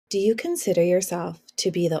Do you consider yourself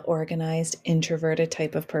to be the organized, introverted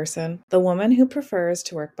type of person? The woman who prefers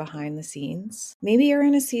to work behind the scenes? Maybe you're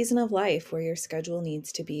in a season of life where your schedule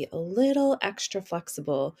needs to be a little extra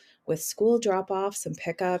flexible with school drop-offs and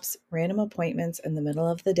pickups, random appointments in the middle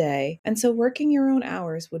of the day, and so working your own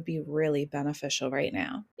hours would be really beneficial right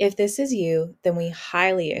now. If this is you, then we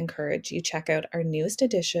highly encourage you check out our newest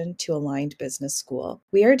addition to Aligned Business School.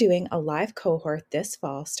 We are doing a live cohort this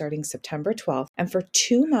fall starting September 12th, and for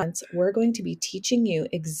 2 months, we're going to be teaching you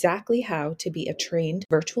exactly how to be a trained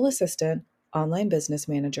virtual assistant, online business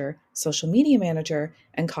manager, social media manager,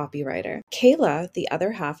 and copywriter. Kayla, the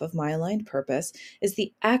other half of My Aligned Purpose, is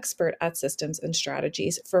the expert at systems and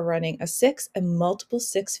strategies for running a 6 and multiple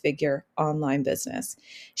six-figure online business.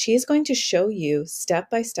 She is going to show you step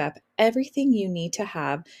by step everything you need to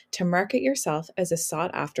have to market yourself as a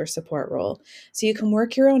sought-after support role so you can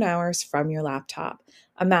work your own hours from your laptop.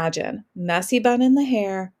 Imagine messy bun in the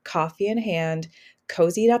hair, coffee in hand,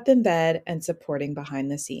 cozied up in bed, and supporting behind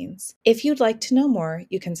the scenes. If you'd like to know more,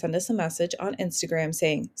 you can send us a message on Instagram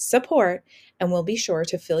saying support, and we'll be sure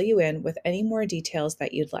to fill you in with any more details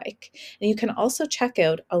that you'd like. And you can also check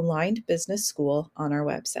out Aligned Business School on our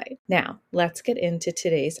website. Now, let's get into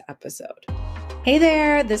today's episode. Hey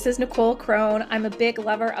there, this is Nicole Crone. I'm a big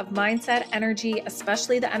lover of mindset, energy,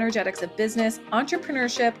 especially the energetics of business,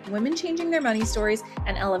 entrepreneurship, women changing their money stories,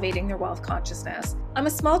 and elevating their wealth consciousness. I'm a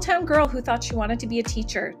small town girl who thought she wanted to be a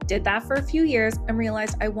teacher, did that for a few years, and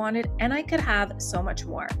realized I wanted and I could have so much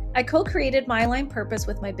more. I co-created My Aligned Purpose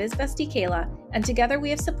with my biz bestie Kayla, and together we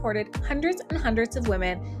have supported hundreds and hundreds of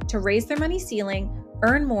women to raise their money ceiling,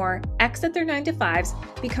 earn more, exit their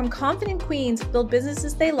 9-to-5s, become confident queens, build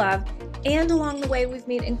businesses they love, and along the way, we've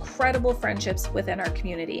made incredible friendships within our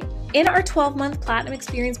community. In our 12-month Platinum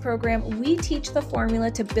Experience program, we teach the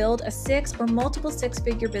formula to build a 6 or multiple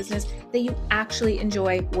six-figure business that you actually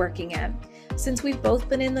enjoy working in. Since we've both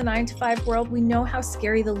been in the 9-to-5 world, we know how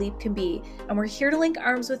scary the leap can be, and we're here to link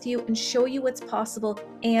arms with you and show you what's possible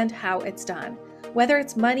and how it's done. Whether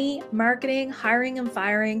it's money, marketing, hiring and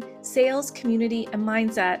firing, sales, community, and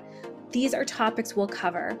mindset, these are topics we'll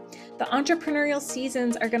cover. The entrepreneurial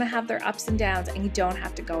seasons are going to have their ups and downs, and you don't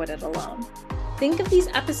have to go at it alone. Think of these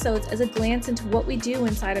episodes as a glance into what we do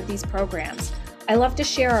inside of these programs. I love to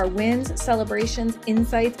share our wins, celebrations,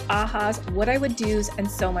 insights, ahas, what I would do's,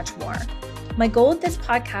 and so much more. My goal with this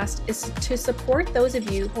podcast is to support those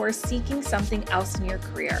of you who are seeking something else in your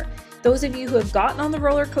career, those of you who have gotten on the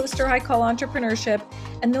roller coaster I call entrepreneurship,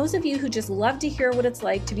 and those of you who just love to hear what it's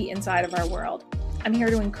like to be inside of our world. I'm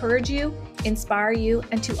here to encourage you, inspire you,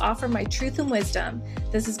 and to offer my truth and wisdom.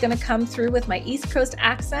 This is going to come through with my East Coast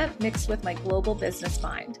accent mixed with my global business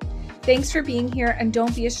mind. Thanks for being here, and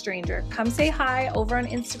don't be a stranger. Come say hi over on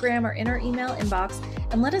Instagram or in our email inbox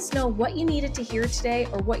and let us know what you needed to hear today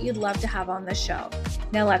or what you'd love to have on the show.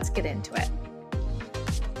 Now let's get into it.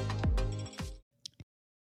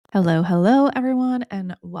 Hello, everyone,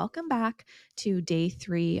 and welcome back to day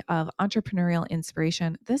 3 of Entrepreneurial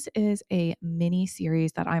Inspiration. This is a mini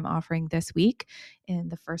series that I'm offering this week in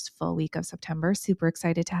the first full week of September. Super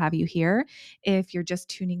excited to have you here. If you're just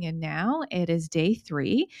tuning in now, it is day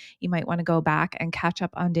 3. You might want to go back and catch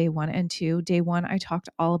up on day 1 and 2. Day 1, I talked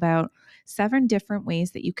all about 7 different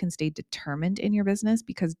ways that you can stay determined in your business,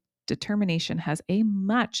 because determination has a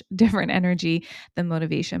much different energy than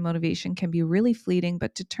motivation. Motivation can be really fleeting,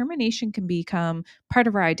 but determination can become part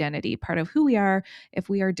of our identity, part of who we are. If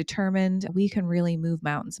we are determined, we can really move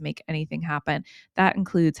mountains, make anything happen. That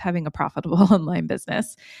includes having a profitable online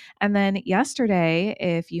business. And then yesterday,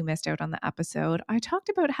 if you missed out on the episode, I talked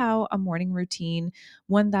about how a morning routine,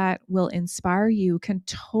 one that will inspire you, can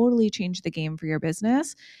totally change the game for your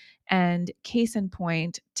business. And case in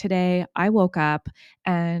point, today I woke up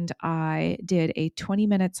and I did a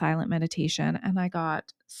 20-minute silent meditation, and I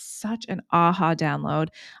got such an aha download.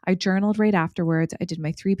 I journaled right afterwards. I did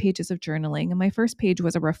my 3 pages of journaling, and my first page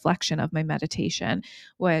was a reflection of my meditation,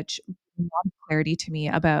 which brought a lot of clarity to me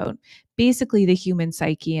about basically the human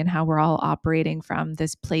psyche and how we're all operating from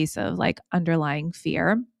this place of like underlying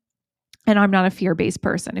fear. And I'm not a fear-based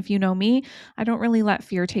person. If you know me, I don't really let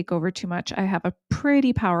fear take over too much. I have a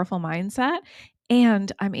pretty powerful mindset,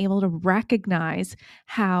 and I'm able to recognize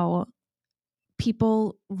how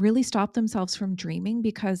people really stop themselves from dreaming,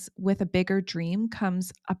 because with a bigger dream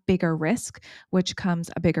comes a bigger risk, which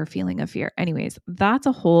comes a bigger feeling of fear. Anyways, that's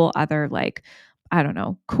a whole other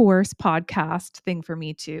course, podcast thing for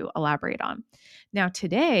me to elaborate on. Now,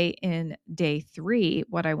 today in day 3,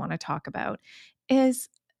 what I want to talk about is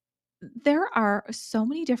there are so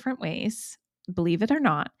many different ways, believe it or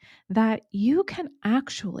not, that you can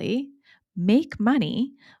actually make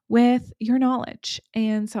money with your knowledge.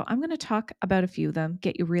 And so I'm going to talk about a few of them,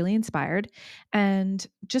 get you really inspired, and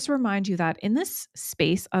just remind you that in this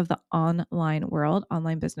space of the online world,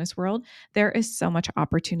 online business world, there is so much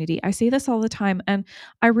opportunity. I say this all the time. And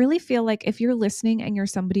I really feel like if you're listening and you're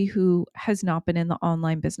somebody who has not been in the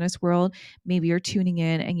online business world, maybe you're tuning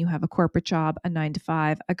in and you have a corporate job, a 9 to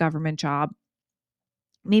 5, a government job.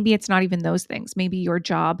 Maybe it's not even those things. Maybe your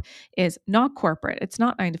job is not corporate. It's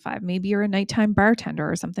not 9 to 5. Maybe you're a nighttime bartender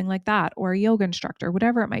or something like that, or a yoga instructor,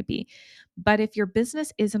 whatever it might be. But if your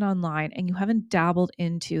business isn't online and you haven't dabbled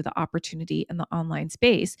into the opportunity in the online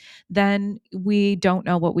space, then we don't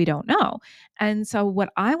know what we don't know. And so, what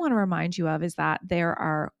I want to remind you of is that there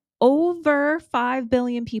are over 5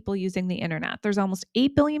 billion people using the internet. There's almost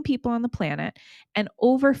 8 billion people on the planet, and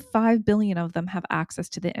over 5 billion of them have access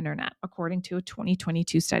to the internet, according to a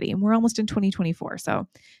 2022 study. And we're almost in 2024, so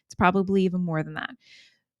it's probably even more than that.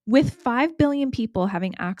 With 5 billion people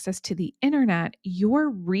having access to the internet,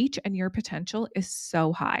 your reach and your potential is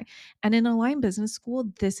so high. And in Align Business School,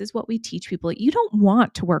 this is what we teach people. You don't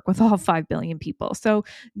want to work with all 5 billion people. So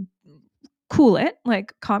cool it,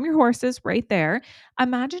 like calm your horses right there.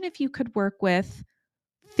 Imagine if you could work with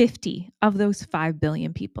 50 of those 5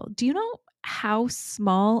 billion people. Do you know how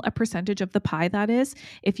small a percentage of the pie that is?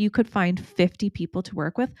 If you could find 50 people to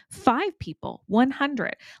work with, 5 people,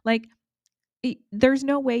 100. Like, there's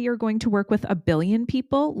no way you're going to work with a billion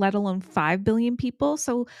people, let alone 5 billion people.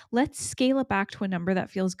 So let's scale it back to a number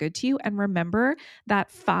that feels good to you. And remember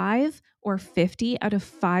that 5 or 50 out of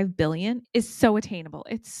 5 billion is so attainable.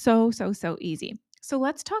 It's so, so, so easy. So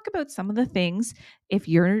let's talk about some of the things if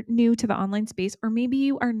you're new to the online space, or maybe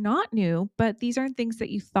you are not new, but these aren't things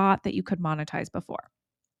that you thought that you could monetize before.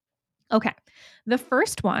 Okay. The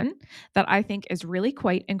first one that I think is really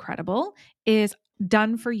quite incredible is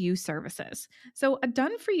done for you services. So, a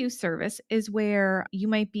done for you service is where you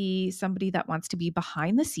might be somebody that wants to be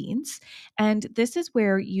behind the scenes. And this is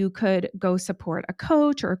where you could go support a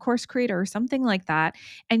coach or a course creator or something like that.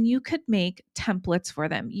 And you could make templates for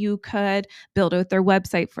them. You could build out their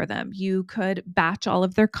website for them. You could batch all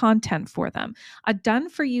of their content for them. A done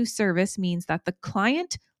for you service means that the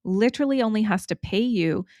client literally only has to pay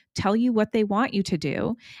you, tell you what they want you to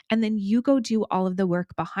do, and then you go do all of the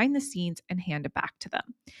work behind the scenes and hand it back to them.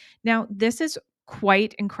 Now, this is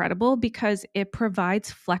quite incredible because it provides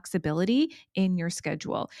flexibility in your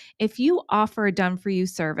schedule. If you offer a done for you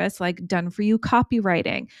service like done for you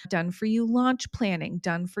copywriting, done for you launch planning,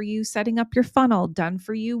 done for you setting up your funnel, done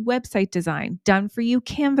for you website design, done for you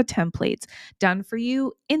Canva templates, done for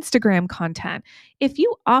you Instagram content, if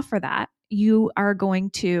you offer that, you are going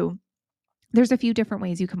to, there's a few different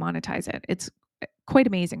ways you can monetize it. It's quite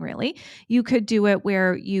amazing, really. You could do it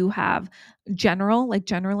where you have generalized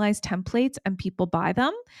templates and people buy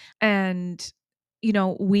them. And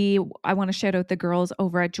I want to shout out the girls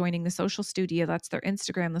over at Joining the Social Studio. That's their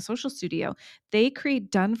Instagram, the Social Studio. They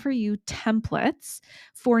create done for you templates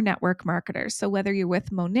for network marketers. So whether you're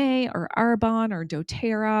with Monet or Arbonne or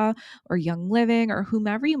doTERRA or Young Living or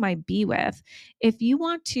whomever you might be with, if you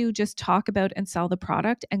want to just talk about and sell the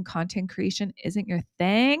product and content creation isn't your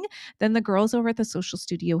thing, then the girls over at the Social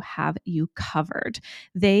Studio have you covered.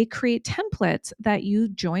 They create templates that you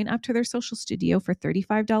join up to their Social Studio for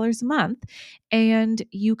 $35 a month, and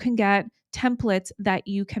you can get templates that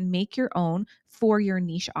you can make your own for your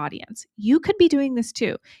niche audience. You could be doing this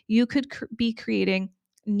too. You could be creating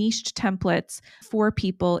niched templates for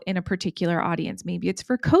people in a particular audience. Maybe it's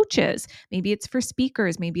for coaches, maybe it's for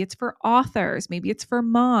speakers, maybe it's for authors, maybe it's for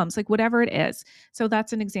moms, like whatever it is. So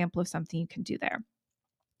that's an example of something you can do there.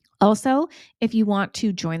 Also, if you want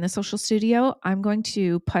to join the Social Studio, I'm going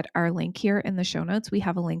to put our link here in the show notes. We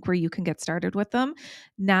have a link where you can get started with them.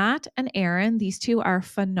 Nat and Aaron, these two are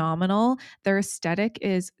phenomenal. Their aesthetic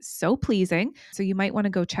is so pleasing. So you might want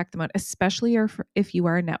to go check them out, especially if you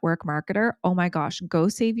are a network marketer. Oh my gosh, go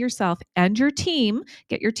save yourself and your team,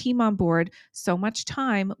 get your team on board so much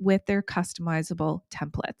time with their customizable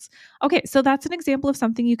templates. Okay, so that's an example of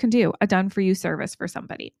something you can do, a done for you service for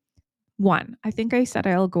somebody. One, I think I said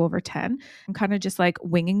I'll go over 10. I'm kind of just like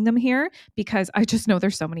winging them here because I just know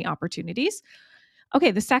there's so many opportunities.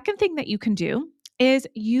 Okay, the second thing that you can do is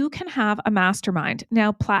you can have a mastermind.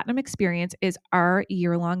 Now, Platinum Experience is our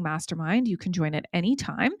year-long mastermind. You can join at any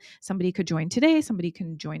time. Somebody could join today, somebody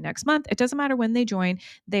can join next month. It doesn't matter when they join.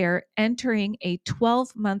 They're entering a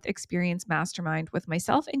 12-month experience mastermind with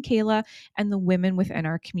myself and Kayla and the women within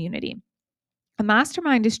our community. A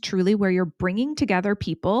mastermind is truly where you're bringing together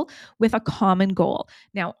people with a common goal.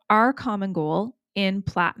 Now, our common goal in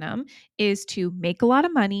platinum is to make a lot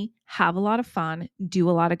of money, have a lot of fun, do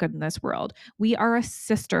a lot of good in this world. We are a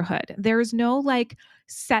sisterhood. There's no like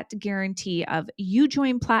set guarantee of you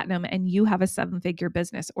join platinum and you have a 7-figure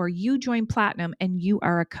business, or you join platinum and you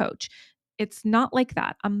are a coach. It's not like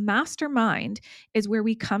that. A mastermind is where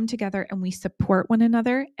we come together and we support one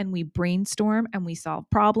another and we brainstorm and we solve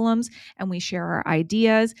problems and we share our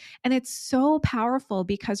ideas. And it's so powerful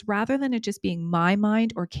because rather than it just being my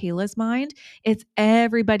mind or Kayla's mind, it's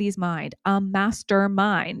everybody's mind, a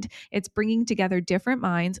mastermind. It's bringing together different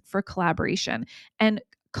minds for collaboration. And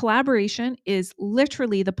collaboration is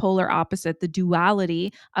literally the polar opposite, the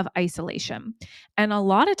duality of isolation. And a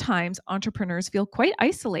lot of times entrepreneurs feel quite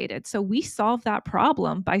isolated. So we solve that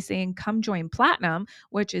problem by saying, come join Platinum,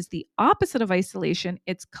 which is the opposite of isolation.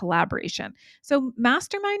 It's collaboration. So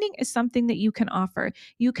masterminding is something that you can offer.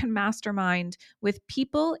 You can mastermind with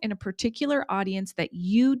people in a particular audience that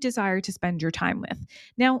you desire to spend your time with.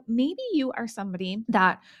 Now, maybe you are somebody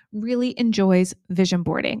that really enjoys vision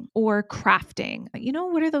boarding or crafting. You know,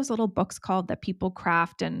 what are those little books called that people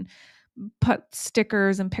craft and put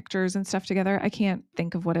stickers and pictures and stuff together? I can't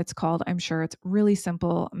think of what it's called. I'm sure it's really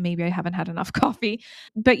simple. Maybe I haven't had enough coffee,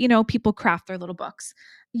 but you know, people craft their little books.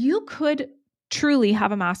 You could truly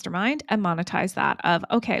have a mastermind and monetize that of,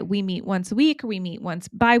 okay, we meet once a week, or we meet once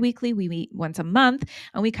bi-weekly, we meet once a month,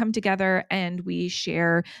 and we come together and we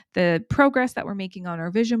share the progress that we're making on our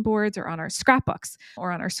vision boards or on our scrapbooks.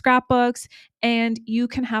 And you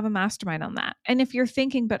can have a mastermind on that. And if you're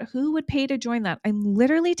thinking, but who would pay to join that? I'm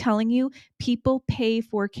literally telling you, people pay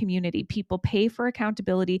for community, people pay for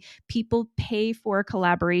accountability, people pay for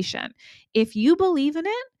collaboration. If you believe in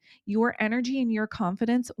it, your energy and your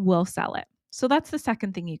confidence will sell it. So that's the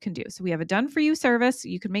second thing you can do. So we have a done for you service.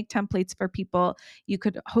 You could make templates for people. You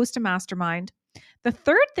could host a mastermind. The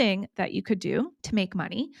third thing that you could do to make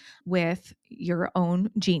money with your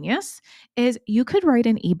own genius is you could write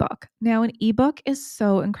an ebook. Now, an ebook is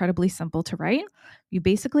so incredibly simple to write. You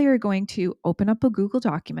basically are going to open up a Google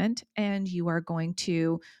document and you are going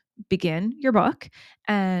to begin your book.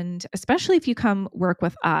 And especially if you come work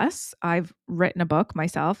with us, I've written a book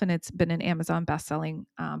myself and it's been an Amazon bestselling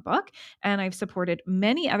book. And I've supported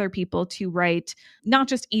many other people to write not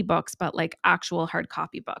just ebooks, but like actual hard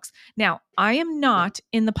copy books. Now, I am not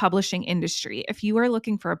in the publishing industry. If you are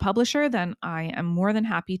looking for a publisher, then I am more than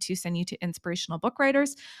happy to send you to inspirational book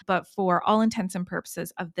writers. But for all intents and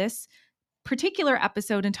purposes of this particular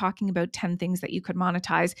episode and talking about 10 things that you could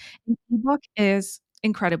monetize, an ebook is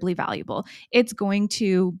incredibly valuable. It's going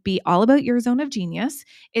to be all about your zone of genius.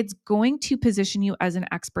 It's going to position you as an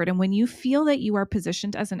expert. And when you feel that you are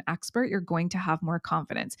positioned as an expert, you're going to have more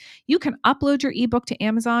confidence. You can upload your ebook to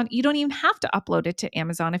Amazon. You don't even have to upload it to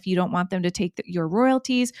Amazon if you don't want them to take your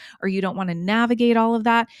royalties or you don't want to navigate all of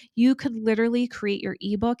that. You could literally create your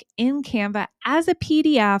ebook in Canva as a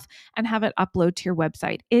PDF and have it upload to your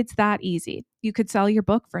website. It's that easy. You could sell your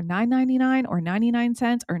book for $9.99 or 99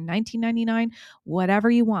 cents or $19.99,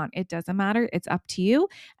 whatever you want. It doesn't matter. It's up to you.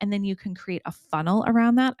 And then you can create a funnel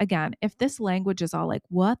around that. Again, if this language is all like,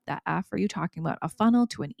 what the F are you talking about? A funnel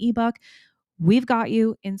to an ebook. We've got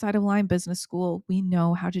you inside of Lyme Business School. We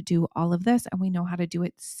know how to do all of this and we know how to do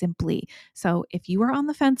it simply. So if you are on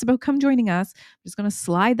the fence about come joining us, I'm just going to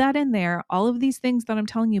slide that in there. All of these things that I'm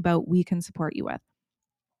telling you about, we can support you with.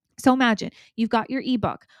 So imagine you've got your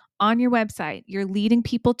ebook on your website. You're leading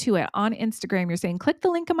people to it on Instagram. You're saying, click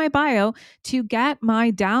the link in my bio to get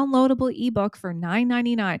my downloadable ebook for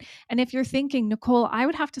 $9.99. And if you're thinking, Nicole, I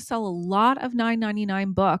would have to sell a lot of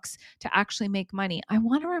 $9.99 books to actually make money, I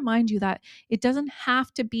want to remind you that it doesn't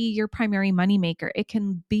have to be your primary moneymaker. It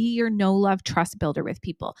can be your know, love, trust builder with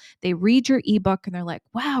people. They read your ebook and they're like,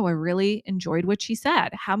 wow, I really enjoyed what she said.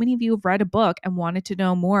 How many of you have read a book and wanted to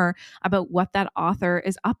know more about what that author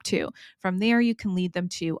is up to? From there, you can lead them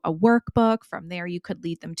to a workbook. From there, you could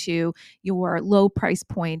lead them to your low price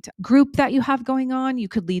point group that you have going on. You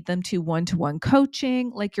could lead them to one-to-one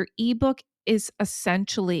coaching. Like your ebook is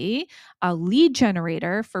essentially a lead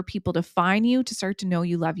generator for people to find you, to start to know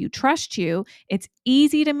you, love you, trust you. It's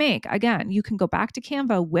easy to make. Again, you can go back to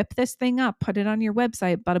Canva, whip this thing up, put it on your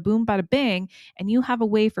website, bada boom, bada bing, and you have a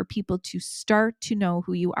way for people to start to know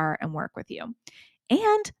who you are and work with you.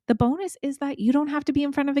 And the bonus is that you don't have to be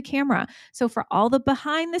in front of a camera. So for all the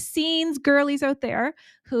behind the scenes girlies out there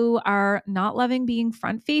who are not loving being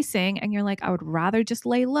front facing and you're like, I would rather just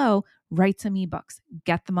lay low, write some ebooks,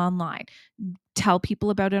 get them online, tell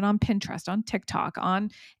people about it on Pinterest, on TikTok, on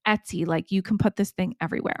Etsy. Like you can put this thing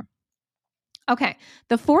everywhere. Okay.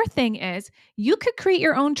 The fourth thing is you could create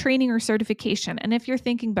your own training or certification. And if you're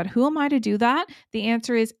thinking, but who am I to do that? The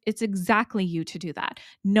answer is it's exactly you to do that.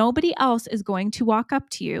 Nobody else is going to walk up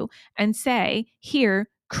to you and say, here,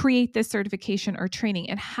 create this certification or training.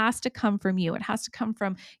 It has to come from you. It has to come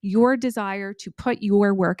from your desire to put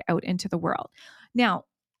your work out into the world. Now,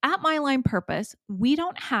 at My Line Purpose, we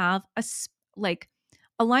don't have like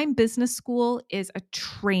Align Business School is a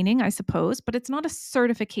training, I suppose, but it's not a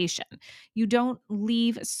certification. You don't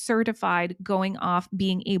leave certified going off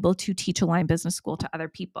being able to teach Align Business School to other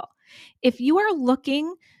people. If you are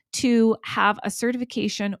looking to have a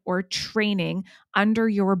certification or training under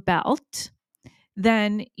your belt,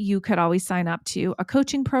 then you could always sign up to a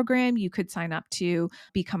coaching program. You could sign up to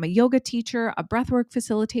become a yoga teacher, a breathwork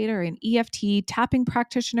facilitator, an EFT tapping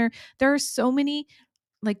practitioner. There are so many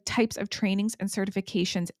like types of trainings and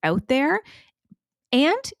certifications out there,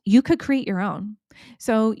 and you could create your own.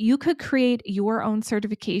 So you could create your own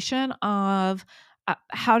certification of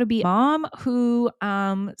how to be a mom who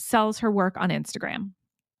sells her work on Instagram.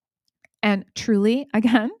 And truly,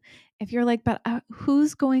 again, if you're like, but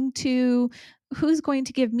who's going to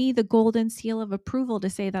give me the golden seal of approval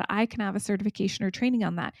to say that I can have a certification or training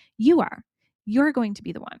on that? You are. You're going to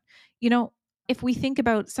be the one. You know, if we think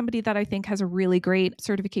about somebody that I think has a really great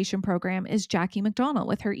certification program is Jackie McDonald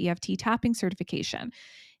with her EFT tapping certification.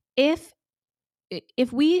 If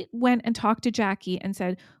if we went and talked to Jackie and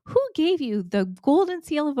said, who gave you the golden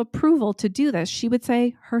seal of approval to do this? She would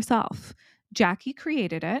say herself. Jackie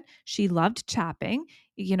created it. She loved tapping.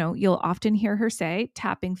 You know, you'll often hear her say,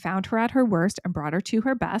 tapping found her at her worst and brought her to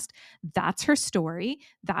her best. That's her story.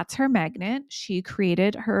 That's her magnet. She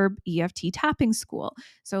created her EFT tapping school.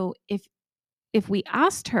 So if we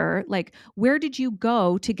asked her, like, where did you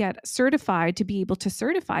go to get certified to be able to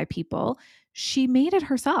certify people? She made it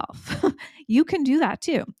herself. You can do that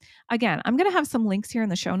too. Again, I'm going to have some links here in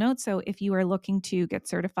the show notes. So if you are looking to get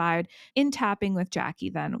certified in tapping with Jackie,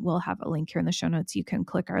 then we'll have a link here in the show notes. You can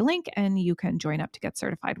click our link and you can join up to get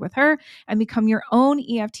certified with her and become your own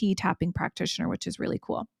EFT tapping practitioner, which is really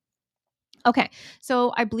cool. Okay,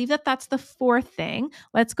 so I believe that that's the fourth thing.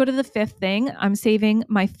 Let's go to the fifth thing. I'm saving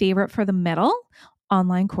my favorite for the middle.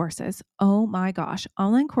 Online courses. Oh my gosh,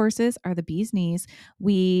 online courses are the bee's knees.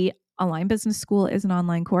 Align Business School is an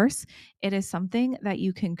online course. It is something that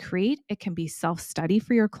you can create. It can be self-study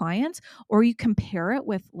for your clients, or you can pair it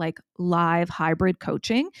with like live hybrid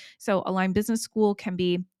coaching. So Align Business School can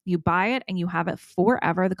be you buy it and you have it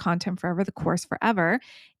forever, the content forever, the course forever.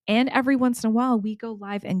 And every once in a while, we go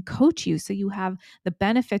live and coach you. So you have the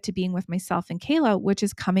benefit to being with myself and Kayla, which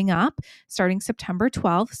is coming up starting September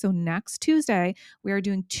 12th. So next Tuesday, we are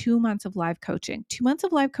doing 2 months of live coaching. 2 months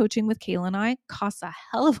of live coaching with Kayla and I costs a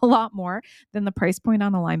hell of a lot more than the price point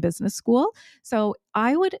on Align Business School. So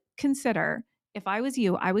I would consider, if I was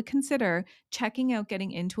you, I would consider checking out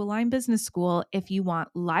getting into Align Business School if you want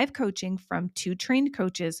live coaching from 2 trained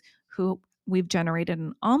coaches who we've generated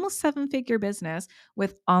an almost 7-figure business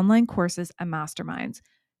with online courses and masterminds.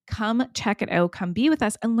 Come check it out. Come be with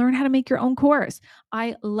us and learn how to make your own course.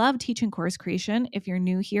 I love teaching course creation. If you're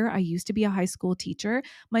new here, I used to be a high school teacher.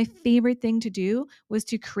 My favorite thing to do was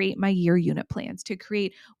to create my year unit plans, to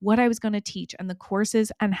create what I was going to teach and the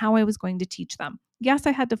courses and how I was going to teach them. Yes,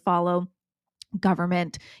 I had to follow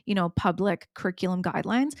government, public curriculum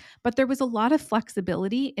guidelines, but there was a lot of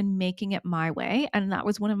flexibility in making it my way. And that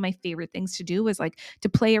was one of my favorite things to do was like to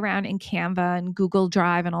play around in Canva and Google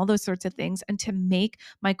Drive and all those sorts of things and to make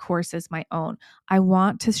my courses my own. I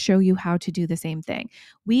want to show you how to do the same thing.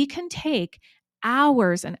 We can take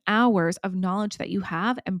hours and hours of knowledge that you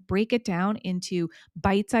have and break it down into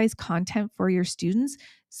bite-sized content for your students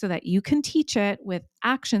so that you can teach it with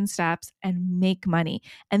action steps and make money.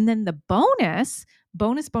 And then the bonus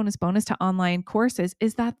to online courses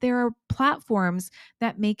is that there are platforms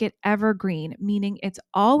that make it evergreen, meaning it's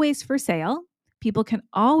always for sale. People can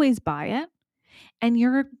always buy it and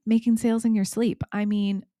you're making sales in your sleep. I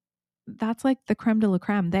mean, that's like the creme de la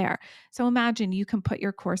creme there. So imagine you can put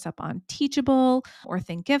your course up on Teachable or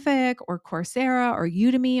Thinkific or Coursera or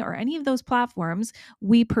Udemy or any of those platforms.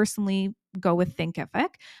 We personally go with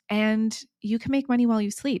Thinkific and you can make money while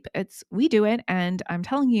you sleep. We do it. And I'm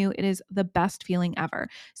telling you, it is the best feeling ever.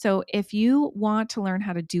 So if you want to learn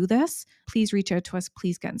how to do this, please reach out to us.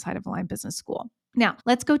 Please get inside of Align Business School. Now,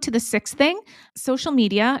 let's go to the sixth thing. Social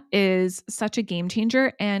media is such a game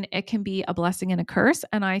changer and it can be a blessing and a curse.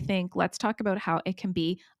 And I think let's talk about how it can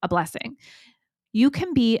be a blessing. You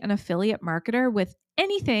can be an affiliate marketer with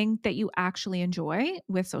anything that you actually enjoy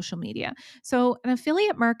with social media. So, an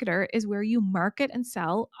affiliate marketer is where you market and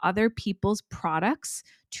sell other people's products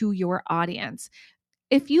to your audience.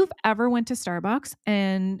 If you've ever went to Starbucks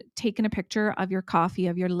and taken a picture of your coffee,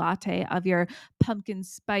 of your latte, of your pumpkin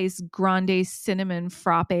spice grande cinnamon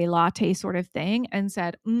frappe latte sort of thing and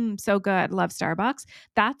said, so good, love Starbucks,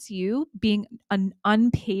 that's you being an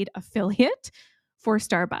unpaid affiliate for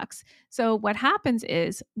Starbucks. So what happens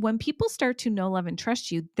is when people start to know, love, and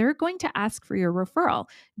trust you, they're going to ask for your referral.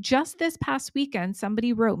 Just this past weekend,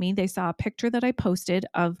 somebody wrote me, they saw a picture that I posted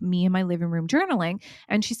of me in my living room journaling.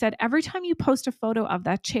 And she said, every time you post a photo of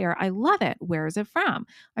that chair, I love it. Where is it from?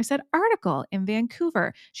 I said, article in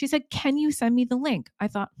Vancouver. She said, can you send me the link? I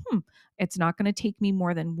thought, it's not going to take me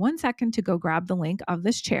more than 1 second to go grab the link of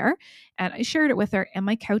this chair. And I shared it with her and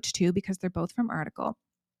my couch too, because they're both from Article.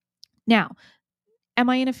 Now, am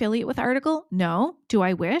I an affiliate with Article? No. Do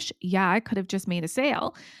I wish? Yeah, I could have just made a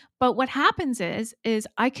sale. But what happens is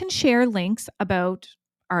I can share links about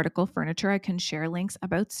Article furniture. I can share links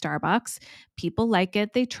about Starbucks. People like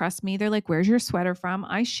it. They trust me. They're like, "Where's your sweater from?"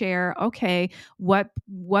 I share, "Okay, what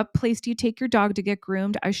place do you take your dog to get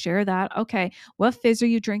groomed?" I share that. "Okay, what fizz are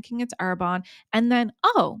you drinking?" It's Arbonne. And then,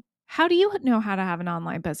 "Oh, how do you know how to have an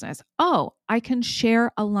online business?" "Oh, I can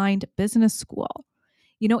share Aligned Business School."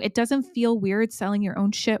 It doesn't feel weird selling your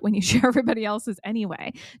own shit when you share everybody else's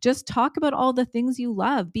anyway. Just talk about all the things you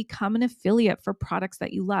love. Become an affiliate for products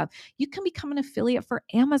that you love. You can become an affiliate for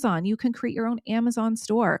Amazon. You can create your own Amazon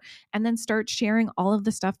store and then start sharing all of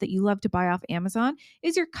the stuff that you love to buy off Amazon.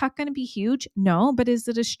 Is your cut going to be huge? No, but is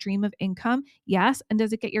it a stream of income? Yes. And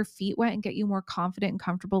does it get your feet wet and get you more confident and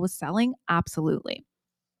comfortable with selling? Absolutely.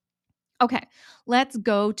 Okay, let's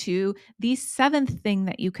go to the seventh thing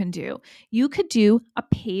that you can do. You could do a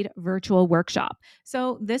paid virtual workshop.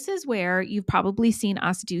 So, this is where you've probably seen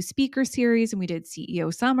us do speaker series, and we did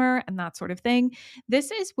CEO Summer and that sort of thing.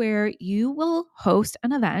 This is where you will host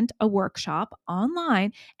an event, a workshop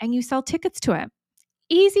online, and you sell tickets to it.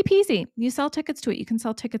 Easy peasy. You sell tickets to it. You can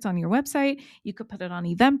sell tickets on your website. You could put it on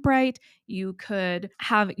Eventbrite. You could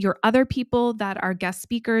have your other people that are guest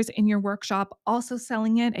speakers in your workshop also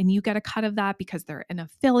selling it, and you get a cut of that because they're an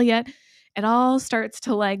affiliate. It all starts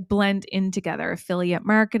to like blend in together. Affiliate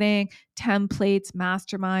marketing, templates,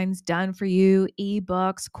 masterminds done for you,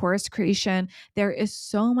 ebooks, course creation. There is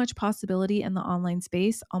so much possibility in the online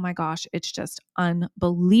space. Oh my gosh, it's just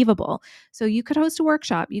unbelievable. So you could host a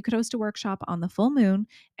workshop. You could host a workshop on the full moon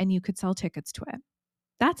and you could sell tickets to it.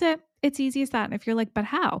 That's it. It's easy as that. And if you're like, but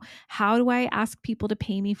how? How do I ask people to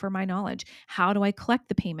pay me for my knowledge? How do I collect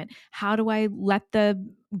the payment? How do I let the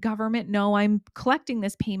government know I'm collecting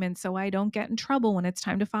this payment so I don't get in trouble when it's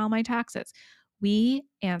time to file my taxes? We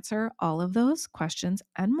answer all of those questions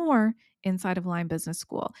and more inside of Line Business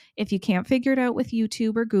School. If you can't figure it out with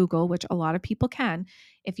YouTube or Google, which a lot of people can,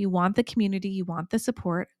 if you want the community, you want the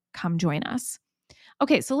support, come join us.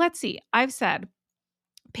 Okay, so let's see. I've said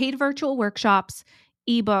paid virtual workshops,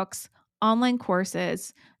 ebooks, online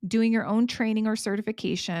courses, doing your own training or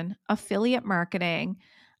certification, affiliate marketing,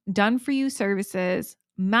 done for you services,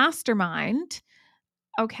 mastermind.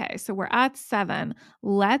 Okay, so we're at 7.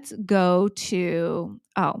 Let's go to,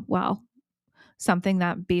 something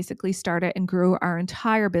that basically started and grew our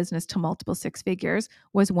entire business to multiple 6 figures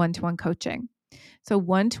was one-to-one coaching. So,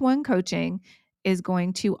 one-to-one coaching is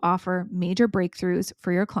going to offer major breakthroughs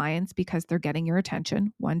for your clients because they're getting your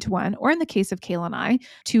attention one-to-one, or in the case of Kayla and I,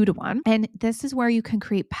 2-to-1. And this is where you can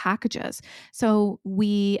create packages. So,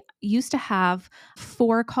 we used to have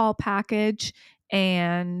 4-call package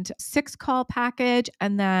and 6-call package,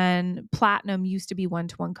 and then platinum used to be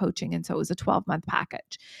one-to-one coaching, and so it was a 12-month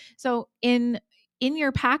package. So in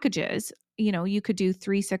your packages, you could do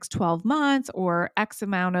 3, 6, 12 months or X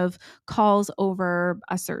amount of calls over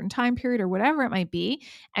a certain time period or whatever it might be.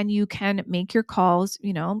 And you can make your calls,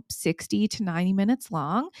 60 to 90 minutes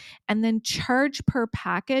long, and then charge per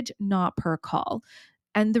package, not per call.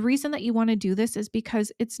 And the reason that you want to do this is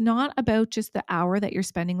because it's not about just the hour that you're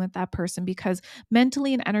spending with that person, because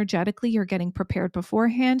mentally and energetically, you're getting prepared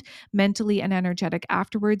beforehand. Mentally and energetic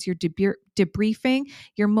afterwards, you're debriefing.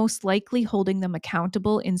 You're most likely holding them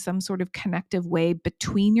accountable in some sort of connective way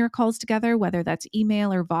between your calls together, whether that's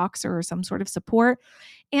email or Vox or some sort of support.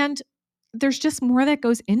 And there's just more that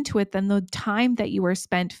goes into it than the time that you were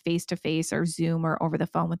spent face to face or Zoom or over the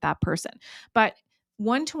phone with that person. But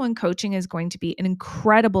one-to-one coaching is going to be an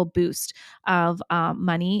incredible boost of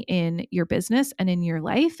money in your business and in your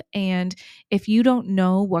life. And if you don't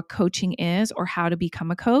know what coaching is or how to become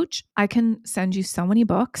a coach, I can send you so many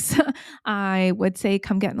books. I would say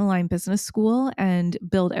come get in the Line Business School and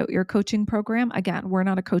build out your coaching program. Again, we're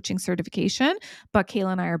not a coaching certification, but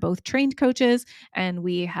Kayla and I are both trained coaches, and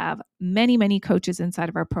we have many, many coaches inside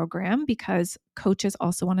of our program because coaches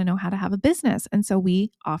also want to know how to have a business. And so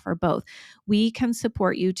we offer both. We can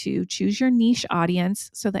support you to choose your niche audience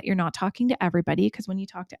so that you're not talking to everybody, because when you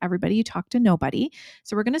talk to everybody, you talk to nobody.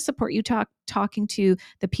 So we're going to support you talking to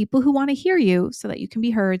the people who want to hear you so that you can be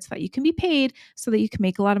heard, so that you can be paid, so that you can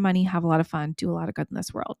make a lot of money, have a lot of fun, do a lot of good in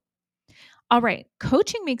this world. All right.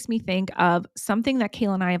 Coaching makes me think of something that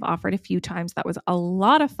Kayla and I have offered a few times that was a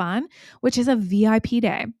lot of fun, which is a VIP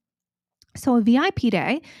day. So a VIP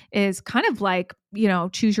day is kind of like,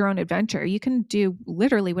 choose your own adventure. You can do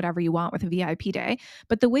literally whatever you want with a VIP day.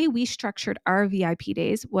 But the way we structured our VIP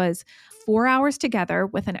days was 4 hours together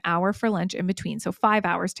with an hour for lunch in between. So 5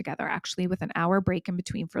 hours together, actually, with an hour break in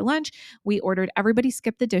between for lunch. We ordered everybody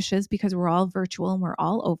skip the dishes because we're all virtual and we're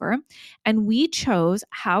all over. And we chose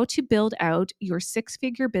how to build out your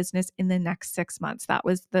 6-figure business in the next 6 months. That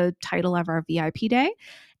was the title of our VIP day.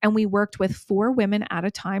 And we worked with 4 women at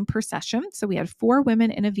a time per session. So we had 4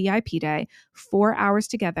 women in a VIP day, 4 hours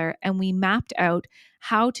together, and we mapped out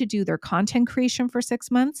how to do their content creation for 6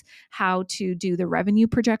 months, how to do the revenue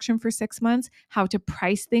projection for 6 months, how to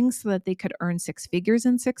price things so that they could earn 6 figures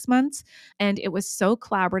in 6 months. And it was so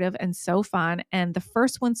collaborative and so fun. And the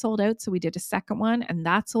first one sold out, so we did a second one, and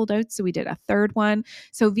that sold out, so we did a third one.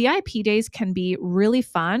 So VIP days can be really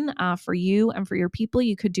fun for you and for your people.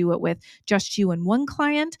 You could do it with just you and one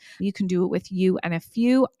client. You can do it with you and a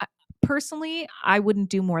few. Personally, I wouldn't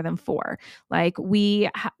do more than 4. Like we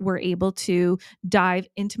were able to dive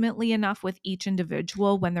intimately enough with each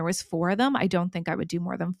individual when there was 4 of them. I don't think I would do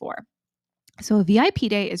more than 4. So a VIP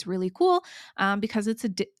day is really cool because it's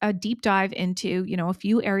a deep dive into, a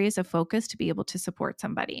few areas of focus to be able to support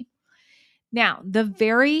somebody. Now, the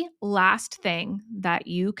very last thing that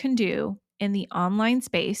you can do in the online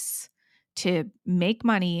space to make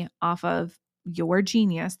money off of your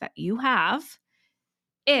genius that you have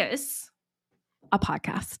is a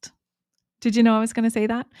podcast. Did you know I was going to say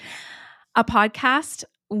that? A podcast,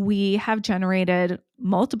 we have generated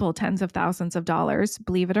multiple tens of thousands of dollars,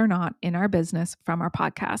 believe it or not, in our business from our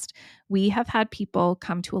podcast. We have had people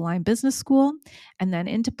come to Align Business School and then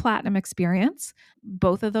into Platinum Experience.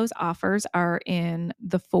 Both of those offers are in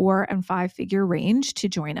the 4 and 5-figure range to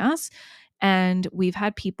join us. And we've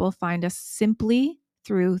had people find us simply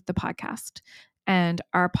through the podcast. And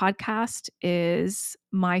our podcast is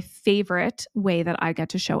my favorite way that I get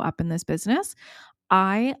to show up in this business.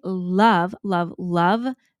 I love, love, love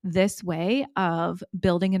this way of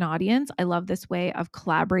building an audience. I love this way of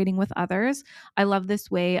collaborating with others. I love this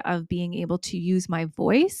way of being able to use my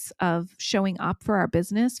voice, of showing up for our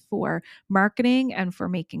business, for marketing, and for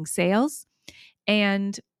making sales.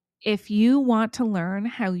 And if you want to learn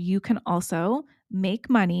how you can also make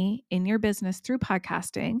money in your business through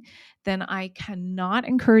podcasting, then I cannot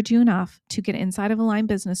encourage you enough to get inside of Align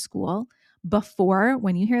Business School before,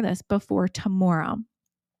 when you hear this, before tomorrow.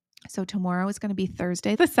 So tomorrow is going to be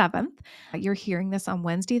Thursday the 7th. You're hearing this on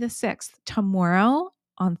Wednesday the 6th. Tomorrow,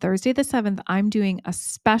 on Thursday the 7th, I'm doing a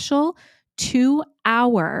special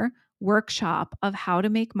 2-hour workshop of how to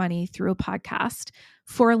make money through a podcast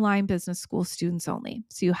for Align Business School students only.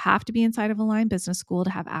 So you have to be inside of Align Business School to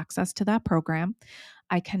have access to that program.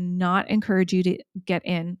 I cannot encourage you to get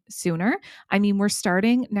in sooner. I mean, we're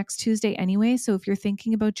starting next Tuesday anyway. So if you're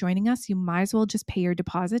thinking about joining us, you might as well just pay your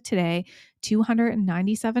deposit today,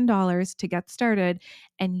 $297 to get started.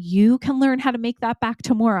 And you can learn how to make that back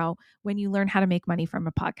tomorrow when you learn how to make money from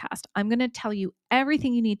a podcast. I'm going to tell you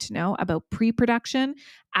everything you need to know about pre-production,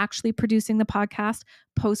 actually producing the podcast,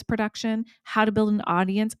 post-production, how to build an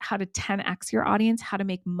audience, how to 10x your audience, how to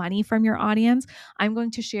make money from your audience. I'm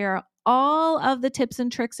going to share all of the tips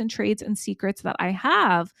and tricks and trades and secrets that I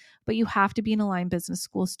have, but you have to be an Align Business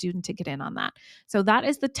School student to get in on that. So that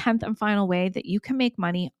is the 10th and final way that you can make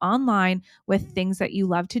money online with things that you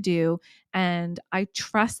love to do. And I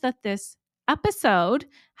trust that this episode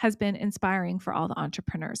has been inspiring for all the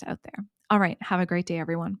entrepreneurs out there. All right. Have a great day,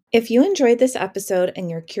 everyone. If you enjoyed this episode and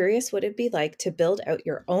you're curious what it'd be like to build out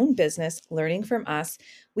your own business learning from us,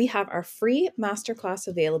 we have our free masterclass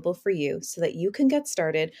available for you so that you can get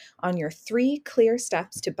started on your 3 clear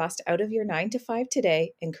steps to bust out of your 9-to-5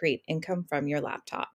 today and create income from your laptop.